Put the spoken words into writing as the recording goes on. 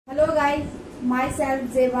myself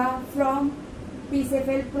Zeba from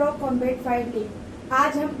PCFL Pro Combat Fight League।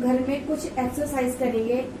 आज हम घर में कुछ एक्सरसाइज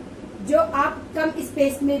करेंगे जो आप कम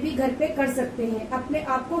स्पेस में भी घर पे कर सकते हैं अपने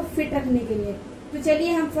आप को फिट रखने के लिए। तो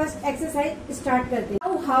चलिए हम फर्स्ट एक्सरसाइज स्टार्ट करते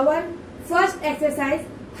हैं। हावर first exercise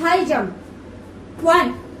high jump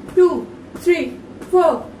 1 2 3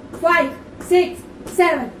 4 5 6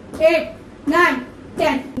 7 8 9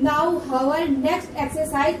 10। Now our next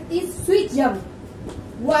exercise is switch jump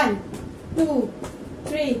 1 2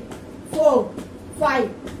 3 4 5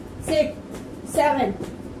 6 7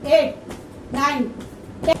 8 9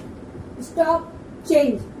 10। Stop,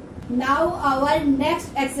 change. Now our next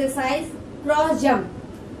exercise cross jump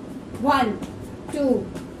 1 2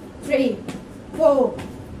 3 4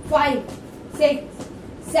 5 6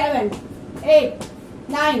 7 8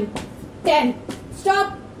 9 10।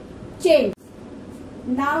 Stop, change.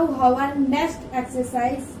 Now our next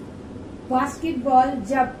exercise basketball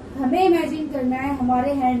jump. हमें imagine करना है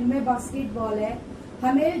हमारे hand में basketball है,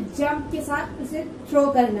 हमें jump के साथ उसे थ्रो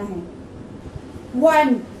करना है।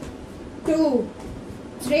 1 2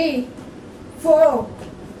 3 4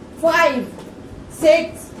 5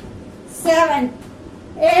 6 7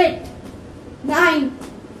 8 9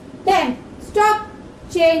 10। Stop,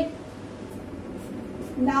 change.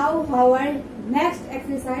 Now our next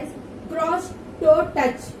exercise cross toe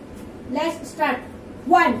touch. Let's start.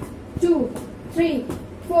 1 2 3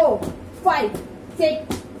 4 5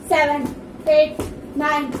 6 7 8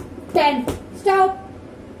 9 10। Stop,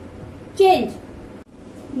 change.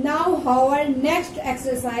 Now our next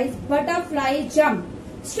exercise butterfly jump.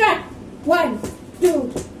 Start. 1 2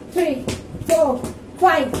 3 4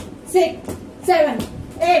 5 6 7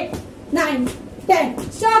 8 9 10।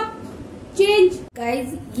 Stop, change.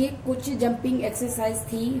 Guys ये कुछ जंपिंग एक्सरसाइज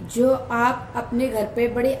थी जो आप अपने घर पे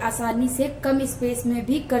बड़े आसानी से कम स्पेस में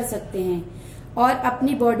भी कर सकते हैं और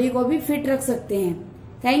अपनी बॉडी को भी फिट रख सकते हैं।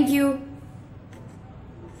 Thank you.